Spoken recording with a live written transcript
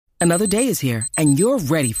Another day is here, and you're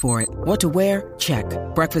ready for it. What to wear? Check.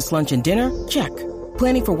 Breakfast, lunch, and dinner? Check.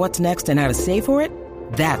 Planning for what's next and how to save for it?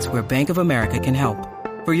 That's where Bank of America can help.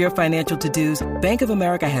 For your financial to-dos, Bank of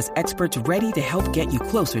America has experts ready to help get you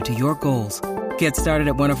closer to your goals. Get started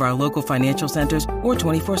at one of our local financial centers or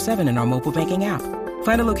 24/7 in our mobile banking app.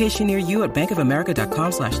 Find a location near you at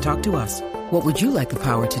bankofamerica.com/talktous. What would you like the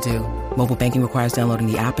power to do? Mobile banking requires downloading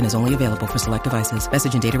the app and is only available for select devices.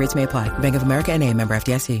 Message and data rates may apply. Bank of America N.A., member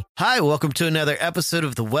FDIC. Hi, welcome to another episode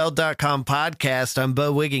of the Weld.com podcast. I'm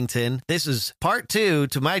Bo Wigington. This is part 2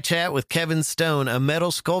 to my chat with Kevin Stone, a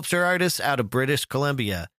metal sculpture artist out of British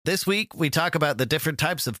Columbia. This week, we talk about the different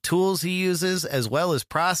types of tools he uses as well as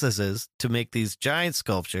processes to make these giant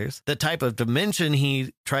sculptures, the type of dimension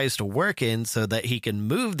he tries to work in so that he can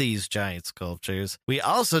move these giant sculptures. We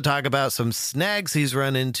also talk about some snags he's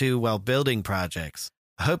run into while building projects.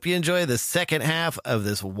 I hope you enjoy the second half of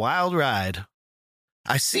this wild ride.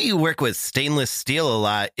 I see you work with stainless steel a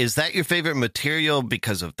lot. Is that your favorite material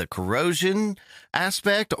because of the corrosion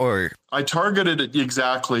aspect, or? I targeted it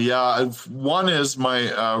exactly. Yeah. One is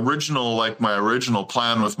my original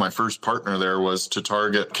plan with my first partner there was to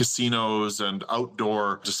target casinos and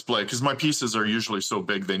outdoor display, because my pieces are usually so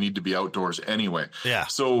big they need to be outdoors anyway. Yeah.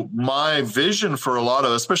 So my vision for a lot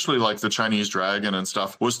of, especially like the Chinese dragon and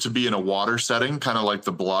stuff, was to be in a water setting, kind of like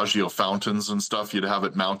the Bellagio fountains and stuff. You'd have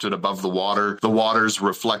it mounted above the water. The water's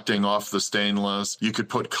reflecting off the stainless. You could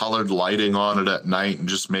put colored lighting on it at night and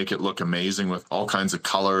just make it look amazing with all kinds of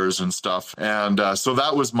colors and stuff. And so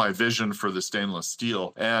that was my vision for the stainless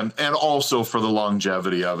steel, and also for the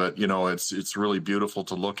longevity of it. You know, it's really beautiful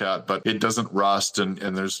to look at, but it doesn't rust, and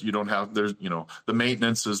the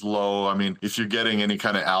maintenance is low. I mean, if you're getting any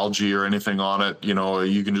kind of algae or anything on it, you know,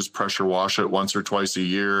 you can just pressure wash it once or twice a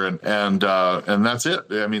year, and that's it.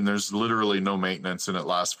 I mean, there's literally no maintenance, and it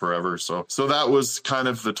lasts forever. So that was kind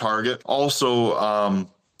of the target. Also,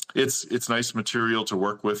 it's nice material to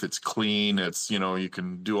work with. It's clean. It's, you know, you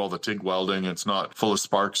can do all the TIG welding. It's not full of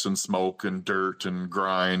sparks and smoke and dirt and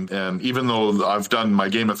grind. And even though I've done my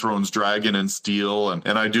Game of Thrones dragon in steel,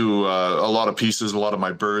 and I do a lot of pieces, a lot of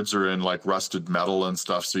my birds are in like rusted metal and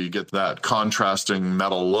stuff, so you get that contrasting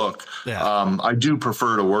metal look. Yeah. I do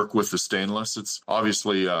prefer to work with the stainless. It's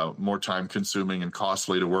obviously more time consuming and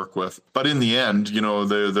costly to work with, but in the end, you know,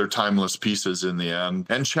 they're timeless pieces in the end,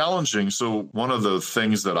 and challenging. So one of the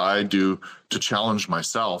things that I do to challenge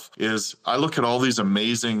myself is I look at all these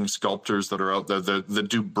amazing sculptors that are out there that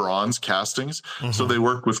do bronze castings. Mm-hmm. So they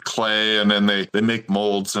work with clay, and then they make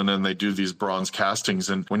molds, and then they do these bronze castings.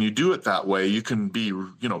 And when you do it that way, you can be,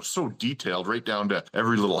 you know, so detailed right down to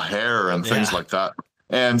every little hair and things like that.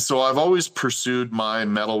 And so I've always pursued my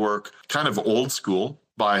metalwork kind of old school,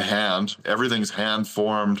 by hand. Everything's hand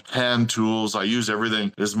formed, hand tools. I use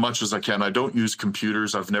everything as much as I can. I don't use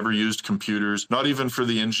computers. I've never used computers, not even for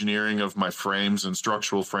the engineering of my frames and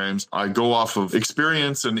structural frames. I go off of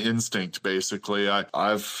experience and instinct, basically.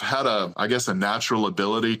 I've had a natural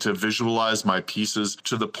ability to visualize my pieces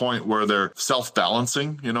to the point where they're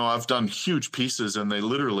self-balancing. You know, I've done huge pieces and they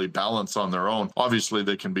literally balance on their own. Obviously,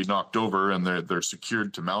 they can be knocked over and they're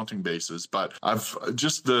secured to mounting bases, but I've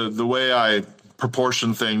just the way I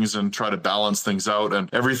proportion things and try to balance things out, and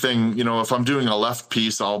everything, you know, if I'm doing a left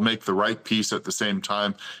piece, I'll make the right piece at the same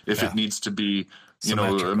time if it needs to be, you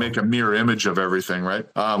know, make a mirror image of everything, right?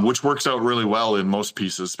 Which works out really well in most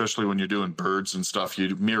pieces, especially when you're doing birds and stuff.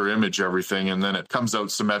 You mirror image everything, and then it comes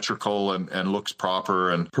out symmetrical and looks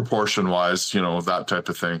proper and proportion-wise, you know, that type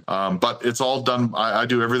of thing. But it's all done. I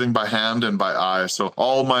do everything by hand and by eye. So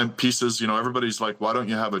all my pieces, you know, everybody's like, why don't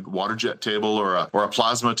you have a water jet table or a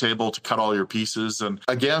plasma table to cut all your pieces? And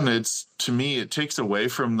again, to me, it takes away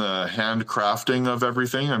from the hand crafting of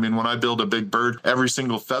everything. I mean, when I build a big bird, every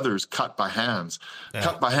single feather is cut by hands.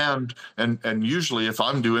 Cut by hand, and usually if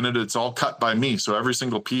I'm doing it, it's all cut by me. So every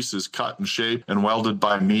single piece is cut and shaped and welded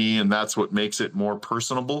by me, and that's what makes it more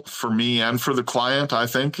personable for me and for the client. I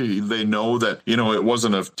think they know that, you know, it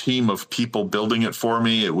wasn't a team of people building it for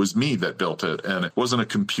me. It was me that built it, and it wasn't a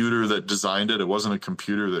computer that designed it. It wasn't a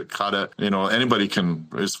computer that cut it. You know, anybody can,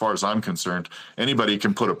 as far as I'm concerned, anybody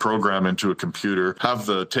can put a program into a computer, have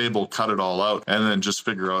the table cut it all out, and then just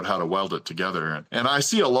figure out how to weld it together. And I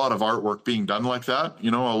see a lot of artwork being done like like that.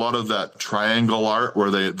 You know, a lot of that triangle art where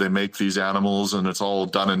they make these animals and it's all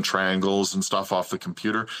done in triangles and stuff off the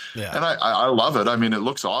computer. Yeah. And I love it. I mean, it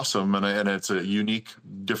looks awesome and it's a unique,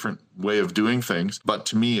 different way of doing things. But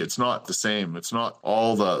to me, it's not the same. It's not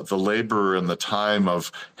all the labor and the time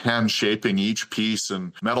of hand shaping each piece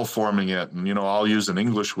and metal forming it. And, you know, I'll use an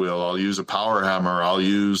English wheel, I'll use a power hammer, I'll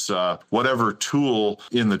use whatever tool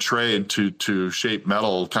in the trade to shape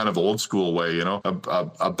metal, kind of old school way, you know,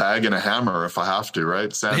 a bag and a hammer if I have to,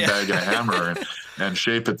 right? Sandbag and a hammer and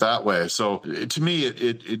shape it that way. So to me,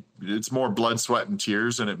 it's more blood, sweat, and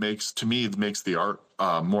tears, and it makes the art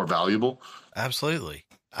more valuable. Absolutely.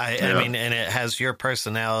 I mean, and it has your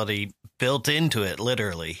personality built into it,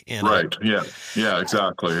 literally. You know? Right. Yeah. Yeah,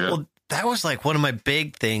 exactly. Yeah. Well, that was like one of my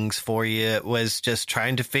big things for you, was just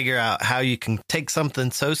trying to figure out how you can take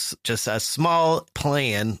something just a small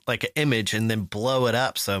plan, like an image, and then blow it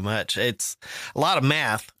up so much. It's a lot of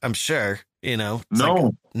math, I'm sure, you know.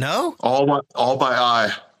 No? All by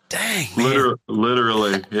eye. Dang, man.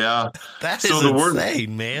 Literally. Yeah. That is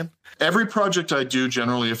insane, man. Every project I do,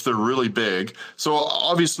 generally, if they're really big, so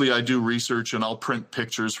obviously I do research and I'll print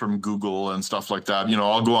pictures from Google and stuff like that. You know,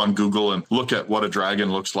 I'll go on Google and look at what a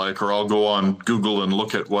dragon looks like, or I'll go on Google and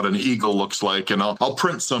look at what an eagle looks like, and I'll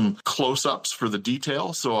print some close-ups for the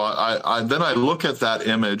detail. So then I look at that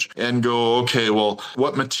image and go, okay, well,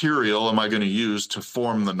 what material am I going to use to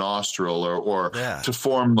form the nostril or to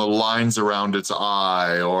form the lines around its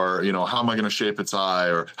eye, or, you know, how am I going to shape its eye,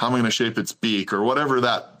 or how am I going to shape its beak, or whatever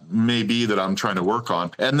that may be that I'm trying to work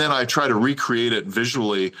on. And then I try to recreate it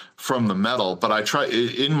visually from the metal, but I try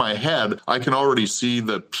in my head, I can already see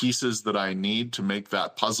the pieces that I need to make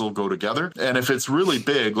that puzzle go together. And if it's really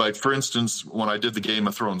big, like for instance, when I did the Game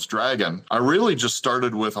of Thrones dragon, I really just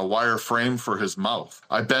started with a wire frame for his mouth.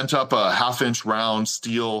 I bent up a 1/2-inch round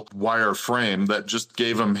steel wire frame that just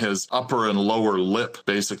gave him his upper and lower lip,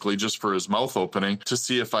 basically just for his mouth opening, to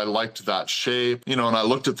see if I liked that shape, you know, and I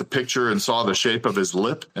looked at the picture and saw the shape of his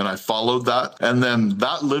lip, and I followed that. And then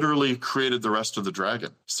that literally created the rest of the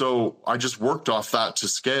dragon. So I just worked off that to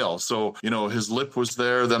scale. So, you know, his lip was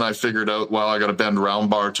there. Then I figured out, well, I got to bend round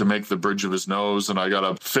bar to make the bridge of his nose. And I got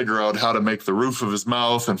to figure out how to make the roof of his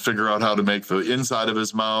mouth and figure out how to make the inside of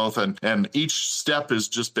his mouth. And each step is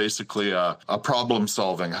just basically a problem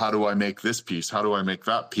solving. How do I make this piece? How do I make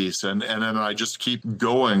that piece? And then I just keep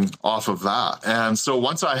going off of that. And so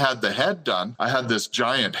once I had the head done, I had this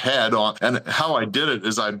giant head on, and how I did it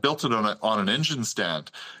is I built it on an engine stand,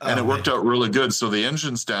 and it worked out really good. So the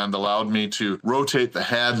engine stand allowed me to rotate the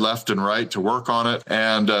head left and right to work on it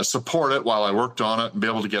and support it while I worked on it and be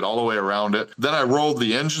able to get all the way around it. Then I rolled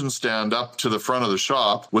the engine stand up to the front of the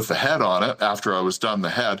shop with the head on it after I was done the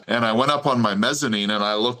head. And I went up on my mezzanine and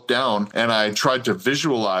I looked down and I tried to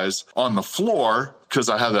visualize on the floor, because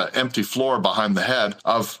I had an empty floor behind the head,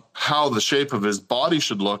 of how the shape of his body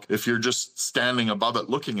should look if you're just standing above it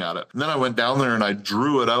looking at it. And then I went down there and I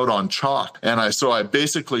drew it out on chalk. And I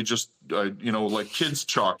basically just, you know, like kids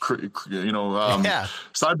chalk, you know,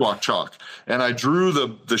 sidewalk chalk. And I drew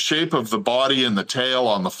the shape of the body and the tail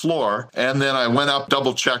on the floor. And then I went up,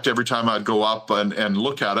 double checked every time I'd go up and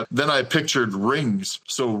look at it. Then I pictured rings.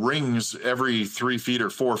 So rings every 3 feet or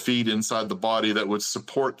 4 feet inside the body that would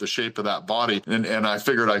support the shape of that body. And I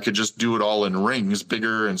figured I could just do it all in rings,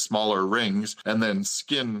 bigger and smaller rings, and then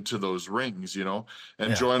skin to those rings, you know,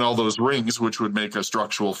 and join all those rings, which would make a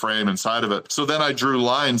structural frame inside of it. So then I drew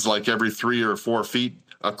lines like every 3 or 4 feet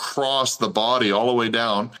across the body all the way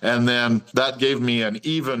down. And then that gave me an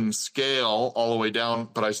even scale all the way down,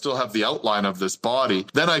 but I still have the outline of this body.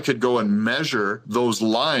 Then I could go and measure those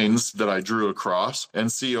lines that I drew across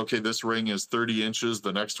and see, okay, this ring is 30 inches,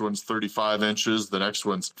 the next one's 35 inches, the next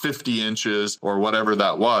one's 50 inches, or whatever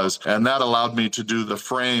that was. And that allowed me to do the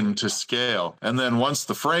frame to scale. And then once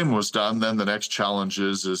the frame was done, then the next challenge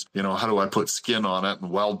is, you know, how do I put skin on it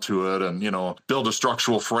and weld to it and, you know, build a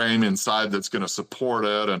structural frame inside that's going to support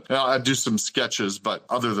it. And you know, I do some sketches, but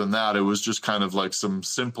other than that, it was just kind of like some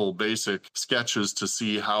simple, basic sketches to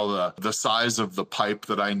see how the size of the pipe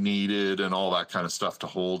that I needed and all that kind of stuff to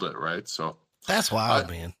hold it, right? So that's wild,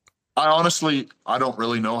 man. I honestly, I don't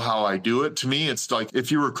really know how I do it. To me, it's like if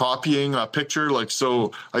you were copying a picture, like,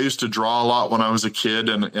 so I used to draw a lot when I was a kid,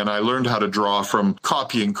 and I learned how to draw from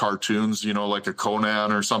copying cartoons, you know, like a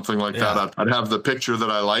Conan or something like that. I'd have the picture that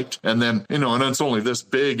I liked, and then, you know, and it's only this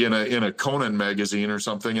big in a Conan magazine or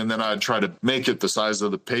something, and then I'd try to make it the size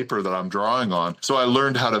of the paper that I'm drawing on. So I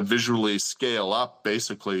learned how to visually scale up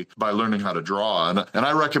basically by learning how to draw. And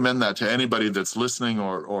I recommend that to anybody that's listening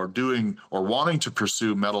or doing or wanting to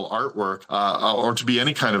pursue metal art artwork or to be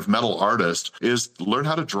any kind of metal artist is learn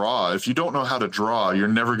how to draw. If you don't know how to draw, you're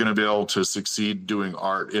never going to be able to succeed doing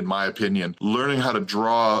art, in my opinion. Learning how to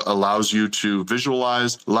draw allows you to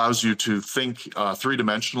visualize, allows you to think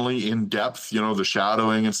three-dimensionally in depth, the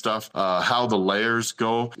shadowing and stuff, how the layers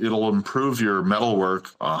go. It'll improve your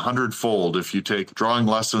metalwork 100-fold if you take drawing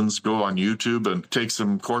lessons, go on YouTube and take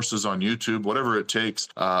some courses on YouTube, whatever it takes,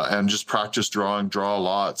 and just practice drawing, draw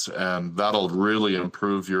lots, and that'll really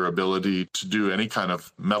improve your ability to do any kind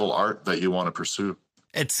of metal art that you want to pursue.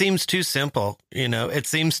 It seems too simple, it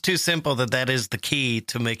seems too simple that is the key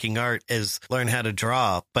to making art is learn how to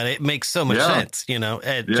draw, but it makes so much sense,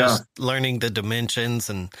 just learning the dimensions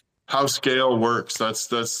and how scale works. That's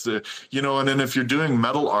and then if you're doing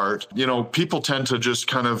metal art, people tend to just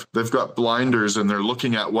they've got blinders and they're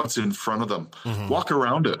looking at what's in front of them. Mm-hmm. Walk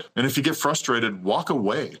around it. And if you get frustrated, walk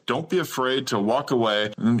away. Don't be afraid to walk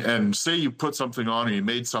away and say you put something on or you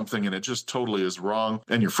made something and it just totally is wrong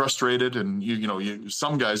and you're frustrated and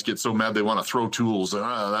some guys get so mad they want to throw tools and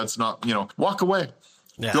that's not, walk away.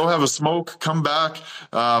 Yeah. Go have a smoke, come back,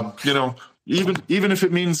 even if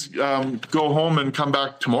it means go home and come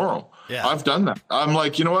back tomorrow. Yeah. I've done that. I'm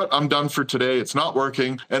like, you know what? I'm done for today. It's not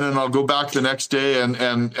working. And then I'll go back the next day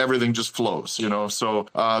and everything just flows, So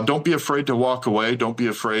don't be afraid to walk away. Don't be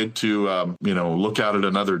afraid to, look at it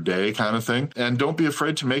another day kind of thing. And don't be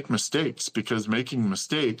afraid to make mistakes because making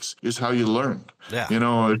mistakes is how you learn. Yeah.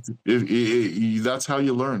 That's how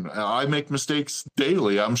you learn. I make mistakes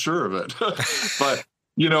daily. I'm sure of it. But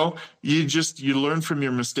you learn from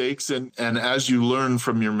your mistakes and as you learn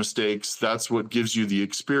from your mistakes, that's what gives you the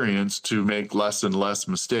experience to make less and less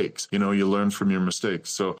mistakes. You learn from your mistakes.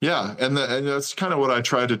 So yeah. And that's kind of what I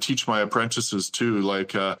try to teach my apprentices too.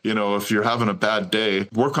 Like, if you're having a bad day,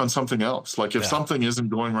 work on something else. Like if something isn't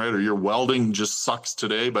going right or your welding just sucks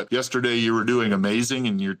today, but yesterday you were doing amazing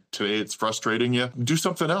and today it's frustrating you, do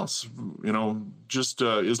something else, just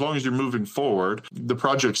as long as you're moving forward, the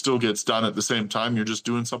project still gets done at the same time. You're just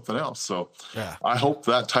doing something else. So I hope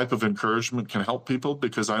that type of encouragement can help people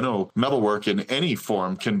because I know metalwork in any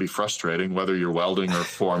form can be frustrating, whether you're welding or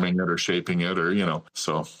forming it or shaping it or,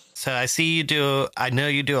 so. So I know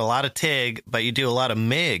you do a lot of TIG, but you do a lot of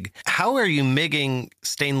MIG. How are you MIGing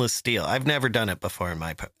stainless steel? I've never done it before in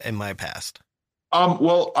my past.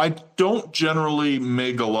 Well, I don't generally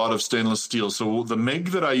MIG a lot of stainless steel. So the MIG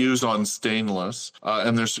that I use on stainless,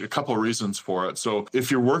 and there's a couple of reasons for it. So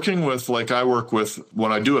if you're working with, like I work with,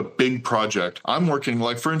 when I do a big project, I'm working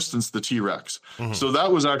like, for instance, the T-Rex. Mm-hmm. So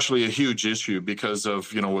that was actually a huge issue because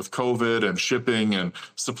of, with COVID and shipping and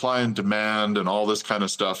supply and demand and all this kind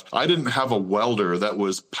of stuff. I didn't have a welder that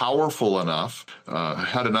was powerful enough,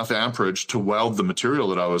 had enough amperage to weld the material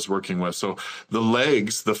that I was working with. So the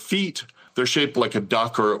legs, the feet, they're shaped like a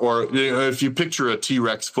duck or if you picture a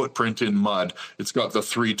T-Rex footprint in mud, it's got the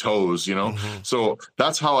 3 toes, Mm-hmm. So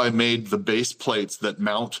that's how I made the base plates that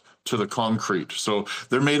mount to the concrete. So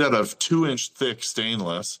they're made out of 2-inch thick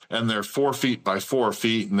stainless and they're 4 feet by 4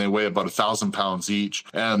 feet and they weigh about 1,000 pounds each.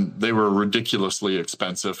 And they were ridiculously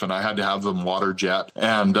expensive and I had to have them water jet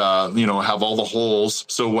and, have all the holes.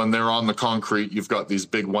 So when they're on the concrete, you've got these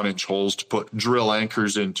big 1-inch holes to put drill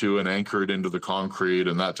anchors into and anchor it into the concrete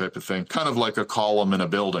and that type of thing. Kind of like a column in a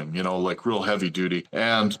building, like real heavy duty.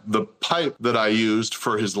 And the pipe that I used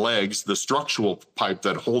for his legs, the structural pipe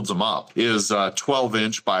that holds them up is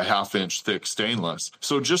 12-inch by 1/2-inch thick stainless.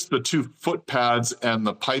 So just the 2 foot pads and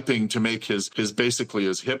the piping to make his basically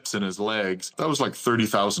his hips and his legs, that was like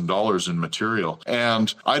 $30,000 in material.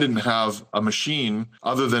 And I didn't have a machine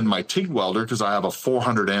other than my TIG welder because I have a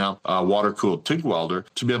 400 amp water-cooled TIG welder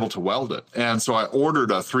to be able to weld it. And so I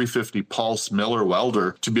ordered a 350 pulse Miller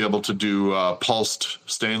welder to be able to do pulsed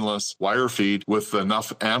stainless wire feed with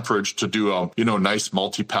enough amperage to do nice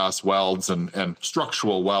multi-pass welds and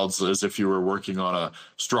structural welds as if you were working on a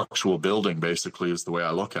structural building, basically, is the way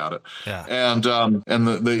I look at it. Yeah. And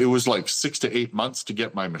it was like 6 to 8 months to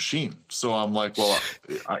get my machine. So I'm like, well,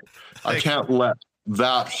 I can't let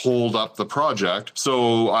that hold up the project.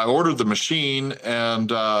 So I ordered the machine and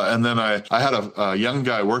then I had a young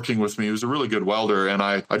guy working with me who was a really good welder and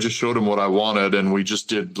I just showed him what I wanted and we just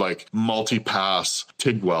did like multi-pass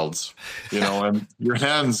TIG welds, and your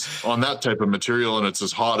hands on that type of material and it's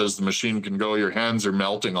as hot as the machine can go, your hands are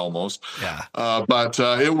melting almost. Yeah. But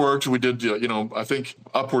it worked. We did, I think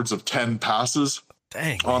upwards of 10 passes.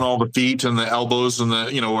 Dang. On all the feet and the elbows and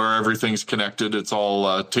the, where everything's connected. It's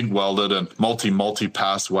all TIG welded and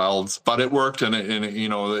multi-pass welds, but it worked. And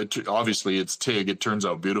obviously it's TIG. It turns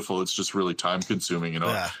out beautiful. It's just really time consuming.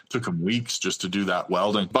 It took them weeks just to do that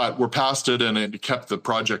welding, but we're past it, and it kept the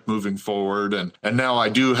project moving forward. And now I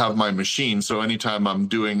do have my machine. So anytime I'm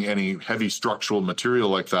doing any heavy structural material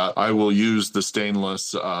like that, I will use the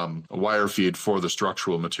stainless wire feed for the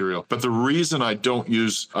structural material. But the reason I don't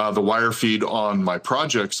use the wire feed on my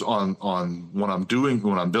projects on when I'm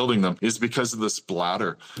building them is because of the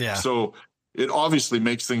splatter. Yeah. So it obviously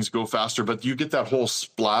makes things go faster, but you get that whole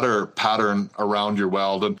splatter pattern around your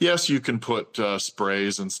weld. And yes, you can put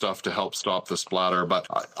sprays and stuff to help stop the splatter. But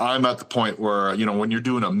I'm at the point where, when you're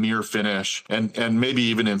doing a mirror finish, and maybe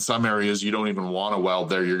even in some areas, you don't even want to weld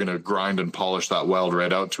there. You're going to grind and polish that weld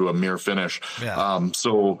right out to a mirror finish. Yeah.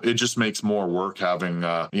 So it just makes more work having,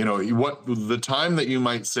 what the time that you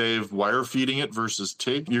might save wire feeding it versus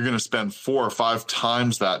TIG, you're going to spend 4 or 5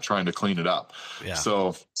 times that trying to clean it up. Yeah.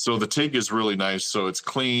 So the TIG is really nice. So it's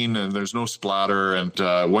clean and there's no splatter. And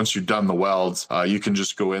once you've done the welds, you can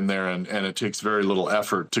just go in there and it takes very little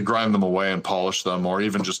effort to grind them away and polish them, or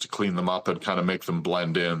even just to clean them up and kind of make them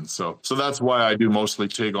blend in. So that's why I do mostly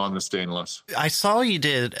TIG on the stainless. I saw you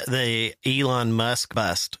did the Elon Musk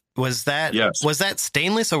bust. Was that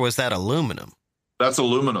stainless or was that aluminum? That's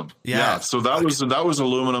aluminum. Yeah. So that was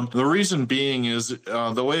aluminum. The reason being is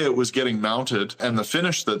the way it was getting mounted and the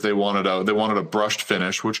finish that they wanted out. They wanted a brushed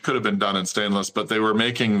finish, which could have been done in stainless, but they were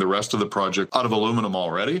making the rest of the project out of aluminum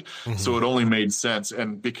already. Mm-hmm. So it only made sense.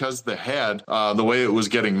 And because the head, the way it was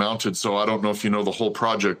getting mounted, so I don't know if you know the whole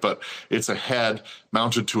project, but it's a head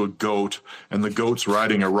mounted to a goat, and the goat's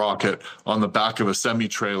riding a rocket on the back of a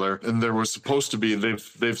semi-trailer. And there was supposed to be,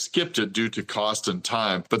 they've skipped it due to cost and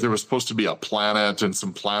time, but there was supposed to be a planet and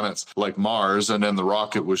some planets like Mars, and then the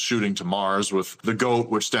rocket was shooting to Mars with the goat,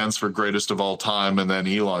 which stands for greatest of all time, and then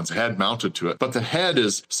Elon's head mounted to it. But the head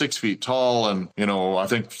is 6 feet tall and, I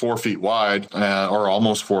think 4 feet wide, or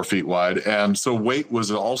almost 4 feet wide. And so weight was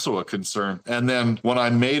also a concern. And then when I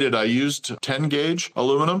made it, I used 10 gauge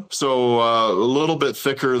aluminum. So a little bit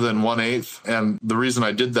thicker than 1/8. And the reason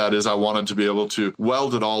I did that is I wanted to be able to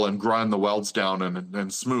weld it all and grind the welds down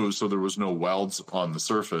and smooth, so there was no welds on the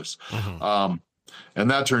surface. Mm-hmm. And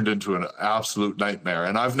that turned into an absolute nightmare.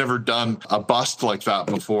 And I've never done a bust like that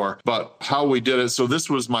before, but how we did it. So this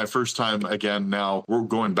was my first time, again, now we're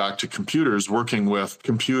going back to computers, working with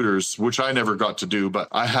computers, which I never got to do, but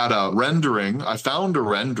I had a rendering. I found a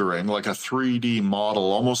rendering, like a 3D model,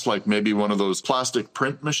 almost like maybe one of those plastic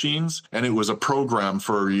print machines. And it was a program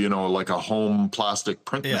for, like a home plastic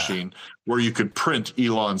print machine where you could print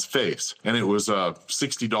Elon's face. And it was a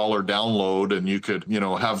 $60 download, and you could,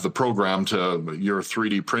 have the program to your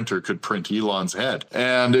 3D printer could print Elon's head.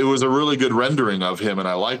 And it was a really good rendering of him, and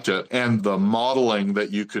I liked it. And the modeling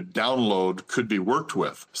that you could download could be worked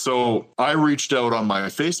with. So I reached out on my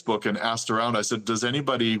Facebook and asked around. I said, does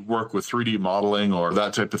anybody work with 3D modeling or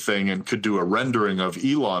that type of thing and could do a rendering of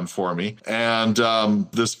Elon for me? And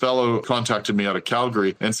this fellow contacted me out of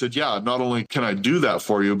Calgary and said, yeah, not only can I do that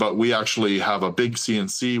for you, but we actually have a big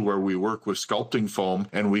CNC where we work with sculpting foam,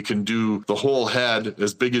 and we can do the whole head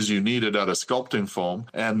as big as you need it at a sculpting foam,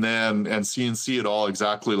 and CNC it all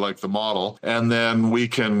exactly like the model. And then we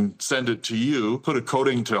can send it to you, put a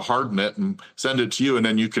coating to harden it and send it to you. And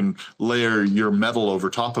then you can layer your metal over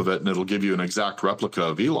top of it, and it'll give you an exact replica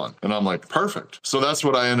of Elon. And I'm like, perfect. So that's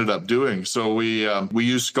what I ended up doing. So we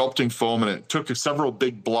used sculpting foam, and it took several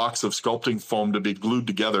big blocks of sculpting foam to be glued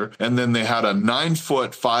together. And then they had a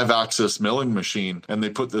 9-foot 5-axis milling machine, and they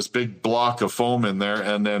put this big block of foam in there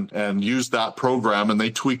and used that program, and they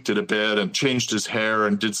tweaked it a bit and changed his hair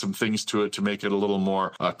and did some things to it to make it a little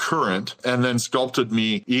more current, and then sculpted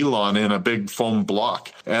me Elon in a big foam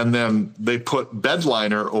block. And then they put bed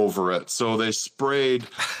liner over it. So they sprayed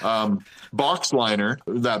box liner,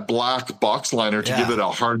 that black box liner, to give it a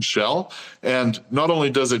hard shell. And not only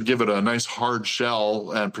does it give it a nice hard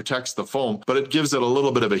shell and protects the foam, but it gives it a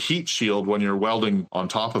little bit of a heat shield when you're welding on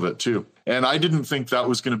top of it too. And I didn't think that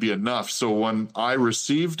was going to be enough. So when I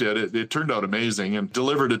received it, it turned out amazing and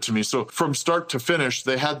delivered it to me. So from start to finish,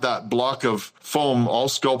 they had that block of foam all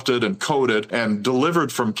sculpted and coated and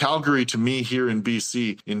delivered from Calgary to me here in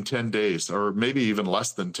BC in 10 days, or maybe even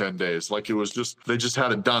less than 10 days. Like it was they just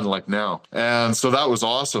had it done like now. And so that was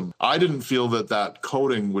awesome. I didn't feel that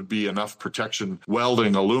coating would be enough protection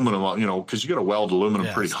welding aluminum, because you got to weld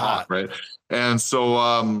aluminum pretty hot, right? And so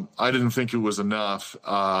I didn't think it was enough.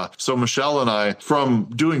 So Michelle and I, from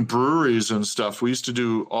doing breweries and stuff, we used to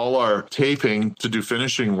do all our taping to do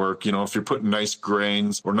finishing work. You know, if you're putting nice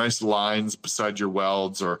grains or nice lines beside your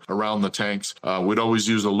welds or around the tanks, we'd always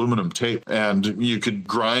use aluminum tape, and you could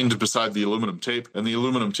grind beside the aluminum tape, and the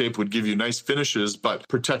aluminum tape would give you nice finishes, but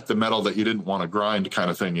protect the metal that you didn't want to grind,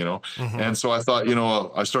 kind of thing, you know? And so I thought, you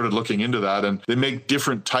know, I started looking into that, and they make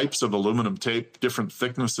different types of aluminum tape, different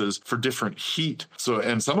thicknesses for different heat. So,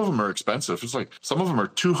 and some of them are expensive. It's like, some of them are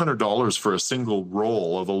 $200 for a single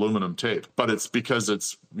roll of aluminum tape, but it's because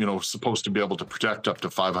it's, you know, supposed to be able to protect up to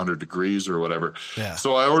 500 degrees or whatever. Yeah.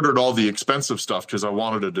 So I ordered all the expensive stuff because I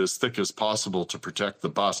wanted it as thick as possible to protect the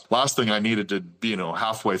bust. Last thing I needed to be, you know,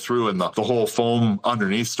 halfway through and the whole foam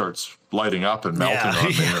underneath starts lighting up and melting on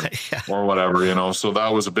me or whatever, you know. So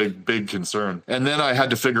that was a big concern. And then I had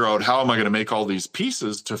to figure out, how am I going to make all these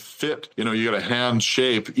pieces to fit? You know, you got to hand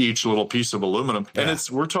shape each little piece of aluminum. And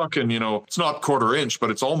we're talking, you know, it's not 1/4 inch,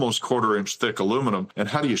 but it's almost 1/4 inch thick aluminum. And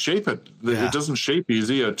how do you shape it? It doesn't shape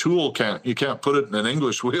easy. A tool you can't put it in an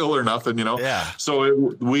English wheel or nothing, you know.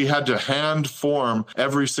 So we had to hand form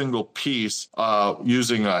every single piece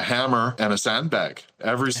using a hammer and a sandbag,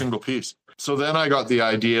 every single piece. So then I got the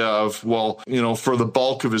idea of, well, you know, for the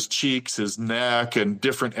bulk of his cheeks, his neck, and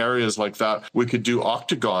different areas like that, we could do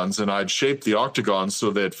octagons, and I'd shape the octagons so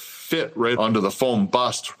they'd fit right onto the foam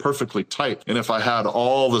bust perfectly tight. And if I had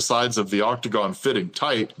all the sides of the octagon fitting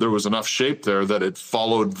tight, there was enough shape there that it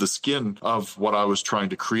followed the skin of what I was trying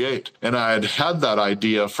to create. And I had that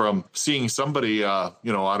idea from seeing somebody,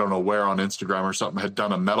 you know, I don't know where on Instagram or something, had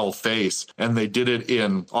done a metal face, and they did it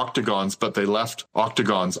in octagons, but they left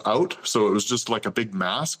octagons out. So it was just like a big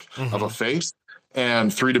mask of a face.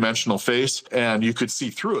 And 3-dimensional face, and you could see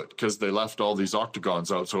through it because they left all these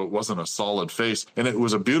octagons out, so it wasn't a solid face. And it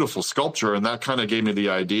was a beautiful sculpture, and that kind of gave me the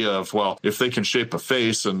idea of, well, if they can shape a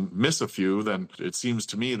face and miss a few, then it seems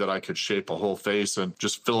to me that I could shape a whole face and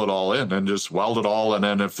just fill it all in and just weld it all. And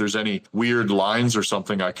then if there's any weird lines or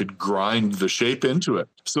something, I could grind the shape into it.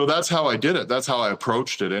 So that's how I did it. That's how I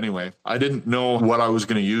approached it anyway. I didn't know what I was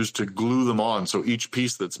going to use to glue them on. So each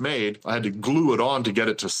piece that's made, I had to glue it on to get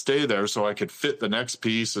it to stay there so I could fit the next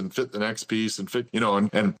piece and fit the next piece and fit, you know,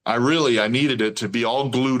 and I needed it to be all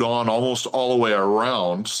glued on almost all the way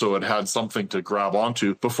around so it had something to grab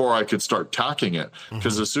onto before I could start tacking it.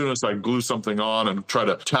 Because as soon as I glue something on and try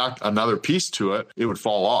to tack another piece to it, it would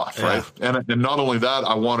fall off, right? And not only that,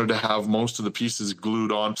 I wanted to have most of the pieces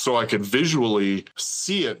glued on so I could visually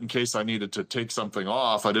see it in case I needed to take something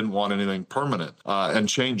off. I didn't want anything permanent and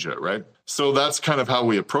change it, right? So that's kind of how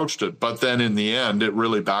we approached it. But then in the end, it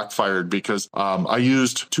really backfired because I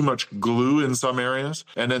used too much glue in some areas.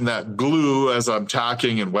 And then that glue, as I'm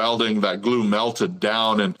tacking and welding, that glue melted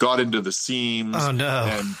down and got into the seams. Oh, no.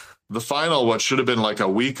 And the final, what should have been like a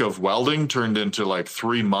week of welding, turned into like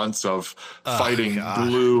 3 months of fighting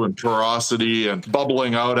glue and porosity and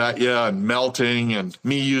bubbling out at you and melting, and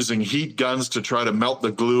me using heat guns to try to melt the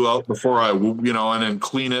glue out before I, you know, and then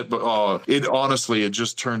clean it. But it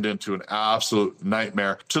just turned into an absolute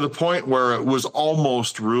nightmare, to the point where it was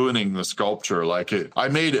almost ruining the sculpture. Like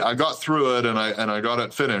I got through it and I got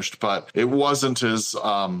it finished, but it wasn't as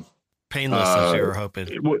painless as you were hoping.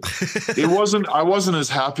 It wasn't. I wasn't as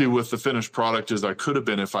happy with the finished product as I could have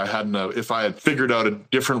been if I had figured out a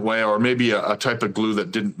different way, or maybe a type of glue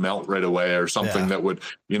that didn't melt right away, or something that would,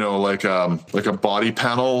 you know, like a body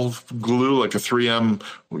panel glue, like a 3M.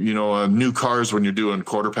 You know, new cars, when you're doing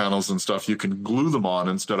quarter panels and stuff, you can glue them on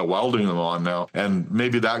instead of welding them on now. And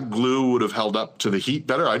maybe that glue would have held up to the heat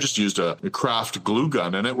better. I just used a craft glue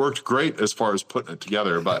gun, and it worked great as far as putting it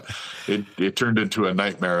together, but it turned into a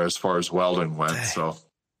nightmare as far as welding went. Dang. So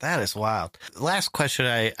that is wild. Last question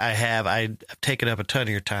I have, I've taken up a ton of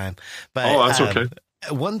your time, but that's okay.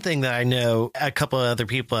 One thing that I know a couple of other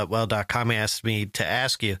people at Weld.com asked me to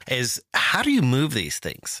ask you is, how do you move these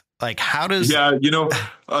things? Like, how does... Yeah, you know,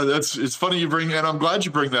 it's funny you bring, and I'm glad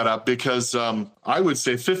you bring that up, because I would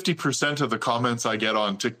say 50% of the comments I get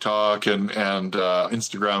on TikTok and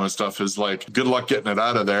Instagram and stuff is like, good luck getting it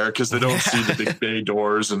out of there, because they don't see the big bay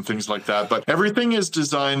doors and things like that. But everything is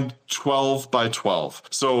designed 12 by 12.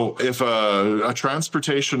 So if a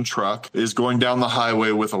transportation truck is going down the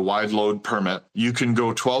highway with a wide load permit, you can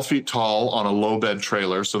go 12 feet tall on a low bed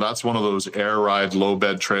trailer. So that's one of those air ride low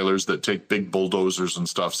bed trailers that take big bulldozers and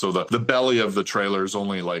stuff. So the belly of the trailer is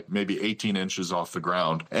only like maybe 18 inches off the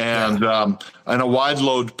ground. And a wide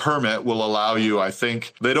load permit will allow you, I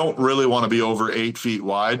think, they don't really want to be over 8 feet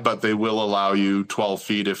wide, but they will allow you 12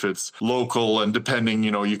 feet if it's local, and depending,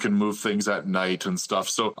 you know, you can move things at night and stuff.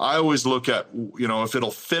 So I always look at, you know, if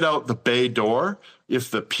it'll fit out the bay door, if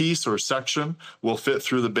the piece or section will fit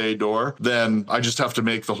through the bay door, then I just have to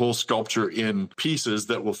make the whole sculpture in pieces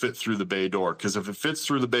that will fit through the bay door. Because if it fits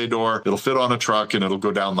through the bay door, it'll fit on a truck and it'll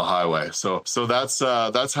go down the highway. So that's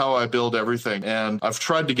how I build everything. And I've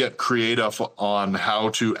tried to get creative on how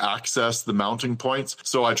to access the mounting points.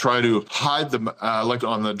 So I try to hide them, like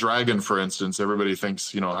on the Dragon, for instance. Everybody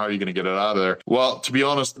thinks, how are you going to get it out of there? Well, to be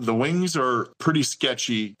honest, the wings are pretty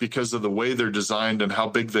sketchy because of the way they're designed and how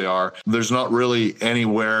big they are. There's not really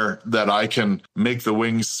anywhere that I can make the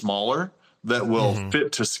wings smaller that will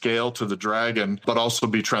fit to scale to the Dragon, but also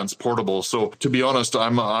be transportable. So to be honest,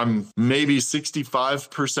 I'm maybe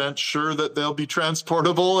 65% sure that they'll be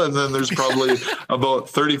transportable. And then there's probably about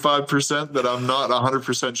 35% that I'm not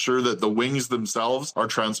 100% sure that the wings themselves are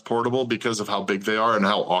transportable because of how big they are and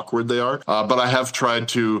how awkward they are. But I have tried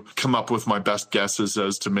to come up with my best guesses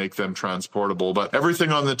as to make them transportable. But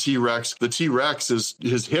everything on the T-Rex,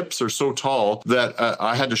 his hips are so tall that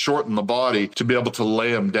I had to shorten the body to be able to lay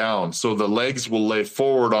him down. So the legs will lay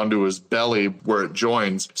forward onto his belly where it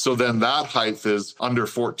joins. So then that height is under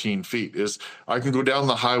 14 feet. I can go down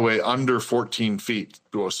the highway under 14 feet.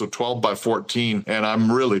 So 12 by 14, and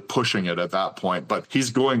I'm really pushing it at that point. But he's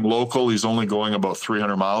going local. He's only going about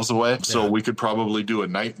 300 miles away. So we could probably do a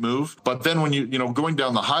night move. But then when going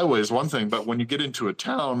down the highway is one thing, but when you get into a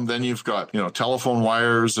town, then you've got, telephone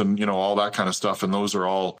wires and, all that kind of stuff. And those are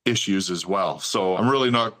all issues as well. So I'm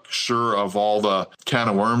really not sure of all the can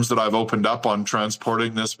of worms that I've opened up on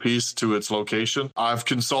transporting this piece to its location. I've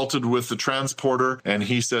consulted with the transporter and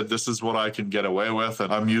he said, this is what I can get away with.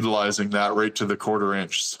 And I'm utilizing that right to the quarter inch.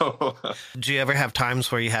 So do you ever have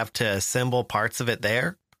times where you have to assemble parts of it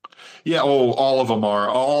there? Yeah, all of them are,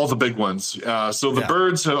 all the big ones. So the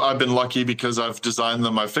birds, I've been lucky because I've designed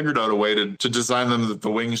them. I figured out a way to design them that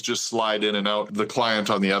the wings just slide in and out. The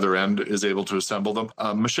client on the other end is able to assemble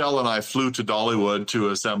them. Michelle and I flew to Dollywood to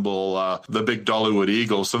assemble the big Dollywood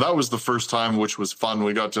Eagle. So that was the first time, which was fun.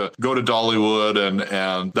 We got to go to Dollywood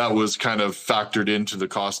and that was kind of factored into the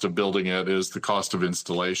cost of building it, is the cost of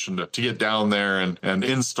installation to get down there and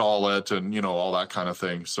install it and, all that kind of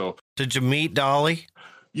thing. So did you meet Dolly?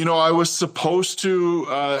 I was supposed to,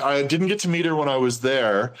 I didn't get to meet her when I was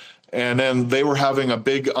there. And then they were having a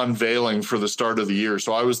big unveiling for the start of the year.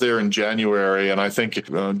 So I was there in January, and I think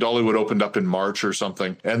Dollywood opened up in March or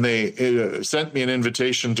something. And they sent me an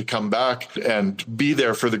invitation to come back and be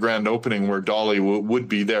there for the grand opening where Dolly would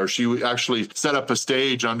be there. She actually set up a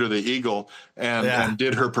stage under the Eagle and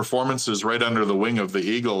did her performances right under the wing of the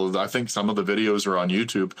Eagle. I think some of the videos are on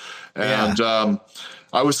YouTube. And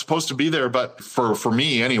I was supposed to be there, but for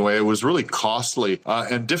me anyway, it was really costly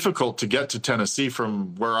and difficult to get to Tennessee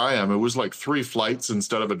from where I am. It was like 3 flights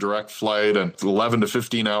instead of a direct flight and 11 to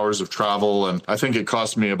 15 hours of travel. And I think it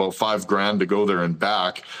cost me about $5,000 to go there and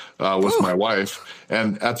back with my wife.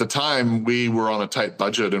 And at the time we were on a tight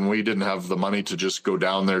budget and we didn't have the money to just go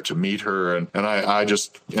down there to meet her. And I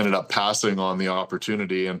just ended up passing on the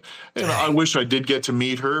opportunity. And I wish I did get to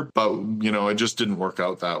meet her, but it just didn't work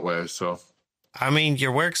out that way. So. I mean,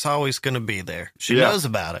 your work's always going to be there. She knows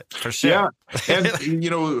about it, for sure. Yeah. And,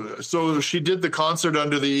 so she did the concert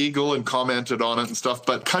under the Eagle and commented on it and stuff.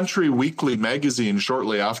 But Country Weekly magazine,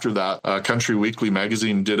 shortly after that, Country Weekly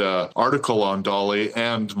magazine did an article on Dolly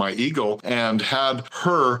and my Eagle and had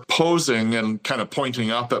her posing and kind of pointing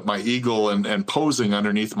up at my Eagle and posing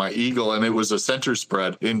underneath my Eagle. And it was a center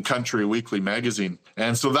spread in Country Weekly magazine.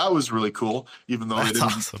 And so that was really cool, even though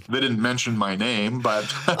they didn't mention my name.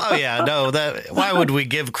 But oh, yeah, no, why would we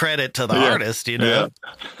give credit to the artist, Yeah.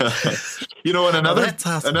 And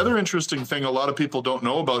another interesting thing a lot of people don't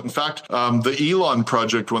know about, in fact, the Elon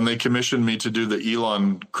project, when they commissioned me to do the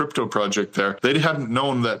Elon crypto project there, they hadn't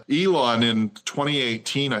known that Elon in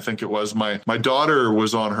 2018, I think it was, my daughter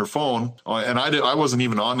was on her phone, and I wasn't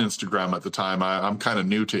even on Instagram at the time. I'm kind of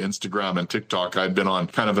new to Instagram and TikTok. I'd been on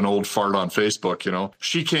kind of an old fart on Facebook,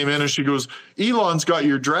 She came in and she goes, Elon's got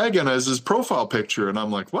your dragon as his profile picture. And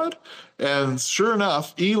I'm like, what? And sure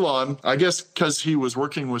enough, Elon, I guess because he was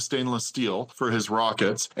working with stainless steel for his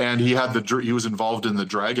rockets, and he was involved in the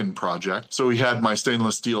Dragon project. So he had my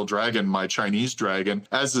stainless steel dragon, my Chinese dragon,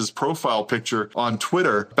 as his profile picture on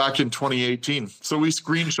Twitter back in 2018. So we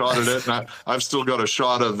screenshotted it, and I've still got a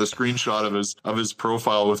shot of the screenshot of his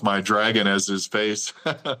profile with my dragon as his face.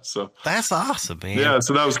 So that's awesome, man. Yeah,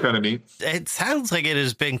 so that was kind of neat. It sounds like it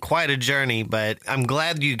has been quite a journey, but I'm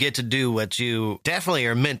glad you get to do what you definitely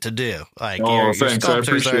are meant to do. Like your thanks.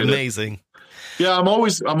 sculptures are amazing. Yeah, I'm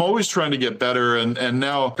always trying to get better, and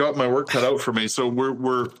now got my work cut out for me. So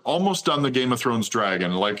we're almost done the Game of Thrones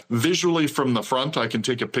dragon. Like visually from the front, I can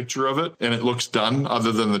take a picture of it and it looks done,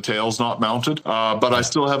 other than the tail's not mounted. But I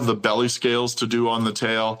still have the belly scales to do on the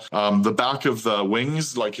tail. The back of the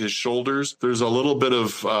wings, like his shoulders, there's a little bit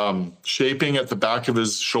of shaping at the back of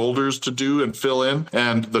his shoulders to do and fill in,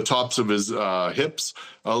 and the tops of his hips.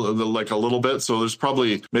 Like a little bit. So there's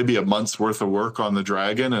probably maybe a month's worth of work on the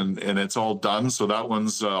dragon, and it's all done. So that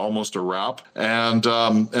one's almost a wrap. And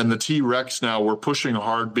the T-Rex now, we're pushing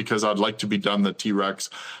hard because I'd like to be done the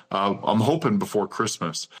T-Rex. I'm hoping before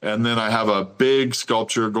Christmas. And then I have a big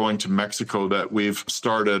sculpture going to Mexico that we've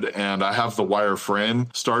started, and I have the wire frame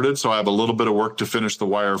started. So I have a little bit of work to finish the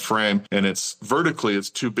wire frame, and it's vertically,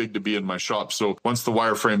 it's too big to be in my shop. So once the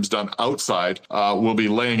wire frame's done outside, we'll be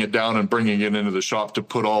laying it down and bringing it into the shop to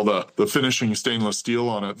put all the finishing stainless steel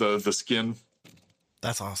on it, the skin.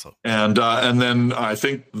 That's awesome. And then I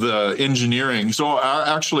think the engineering. So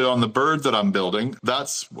actually on the bird that I'm building,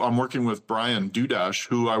 I'm working with Brian Dudash,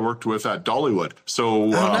 who I worked with at Dollywood. So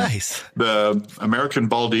nice. The American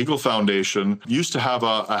Bald Eagle Foundation used to have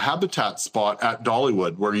a habitat spot at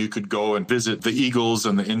Dollywood where you could go and visit the eagles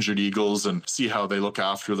and the injured eagles and see how they look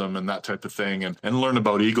after them and that type of thing, and learn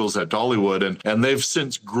about eagles at Dollywood. And they've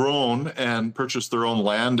since grown and purchased their own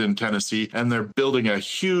land in Tennessee, and they're building a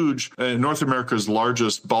huge, North America's largest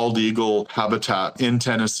bald eagle habitat in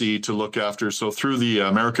Tennessee to look after. So through the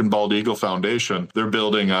American Bald Eagle Foundation, they're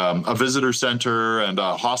building a visitor center and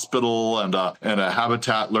a hospital and a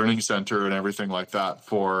habitat learning center and everything like that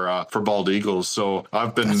for bald eagles. So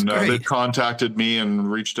I've been they've contacted me and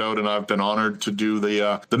reached out, and I've been honored to do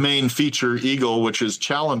the main feature eagle, which is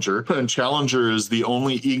Challenger. And Challenger is the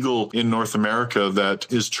only eagle in North America that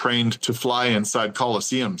is trained to fly inside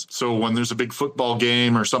coliseums. So when there's a big football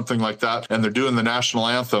game or something like that, and they're doing the national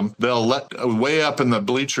anthem, they'll way up in the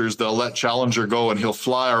bleachers, they'll let Challenger go, and he'll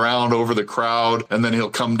fly around over the crowd, and then he'll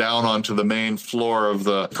come down onto the main floor of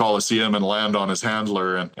the Coliseum and land on his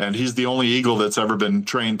handler. And he's the only eagle that's ever been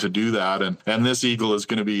trained to do that. And this eagle is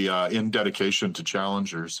going to be in dedication to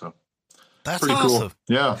Challenger. So that's pretty awesome. Cool.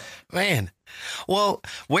 Yeah, man. Well,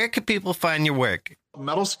 where can people find your work?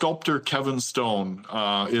 Metal Sculptor Kevin Stone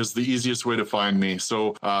is the easiest way to find me.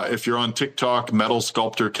 So if you're on TikTok, Metal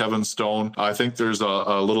Sculptor Kevin Stone, I think there's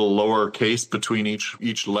a little lower case between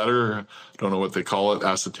each letter. I don't know what they call it,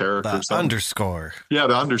 esoteric or something. Underscore. Yeah,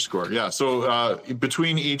 the underscore. Yeah. So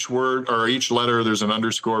between each word or each letter, there's an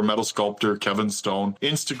underscore, Metal Sculptor Kevin Stone.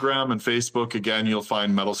 Instagram and Facebook, again, you'll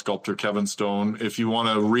find Metal Sculptor Kevin Stone. If you want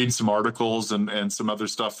to read some articles and some other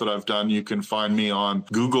stuff that I've done, you can find me on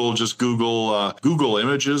Google. Just Google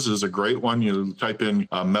Images is a great one. You type in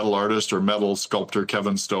metal artist or Metal Sculptor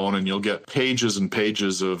Kevin Stone, and you'll get pages and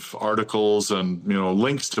pages of articles and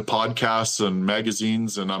links to podcasts and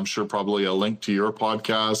magazines, and I'm sure probably a link to your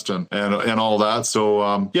podcast and all that.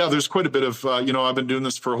 So there's quite a bit of I've been doing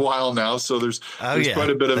this for a while now, so there's quite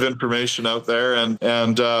a bit of information out there, and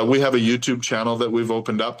we have a YouTube channel that we've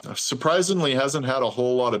opened up. Surprisingly, hasn't had a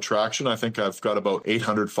whole lot of traction. I think I've got about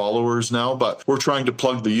 800 followers now, but we're trying to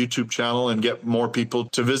plug the YouTube channel and get more people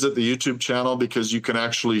to visit the YouTube channel, because you can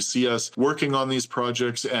actually see us working on these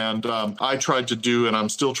projects. And I tried to do, and I'm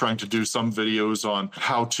still trying to do, some videos on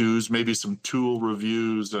how-tos, maybe some tool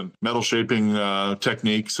reviews and metal shaping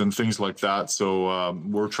techniques and things like that. So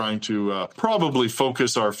we're trying to probably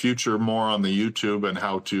focus our future more on the YouTube and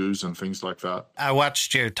how-tos and things like that. I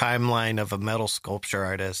watched your timeline of a metal sculpture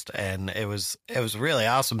artist, and it was really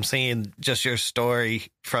awesome seeing just your story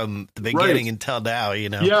from the beginning until now.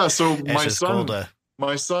 Yeah. So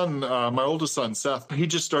my son, my oldest son, Seth, he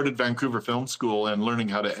just started Vancouver Film School and learning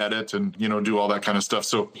how to edit and, do all that kind of stuff.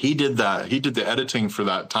 So he did that. He did the editing for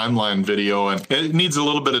that timeline video, and it needs a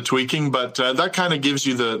little bit of tweaking, but that kind of gives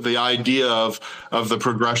you the idea of the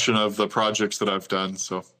progression of the projects that I've done.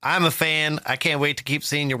 So I'm a fan. I can't wait to keep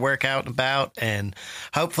seeing your work out and about, and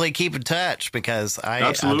hopefully keep in touch, because I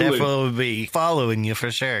definitely will be following you for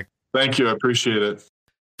sure. Thank you. I appreciate it.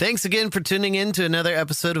 Thanks again for tuning in to another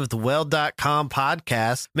episode of the Weld.com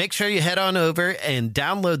podcast. Make sure you head on over and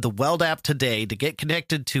download the Weld app today to get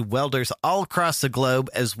connected to welders all across the globe,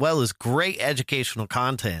 as well as great educational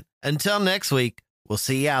content. Until next week, we'll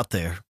see you out there.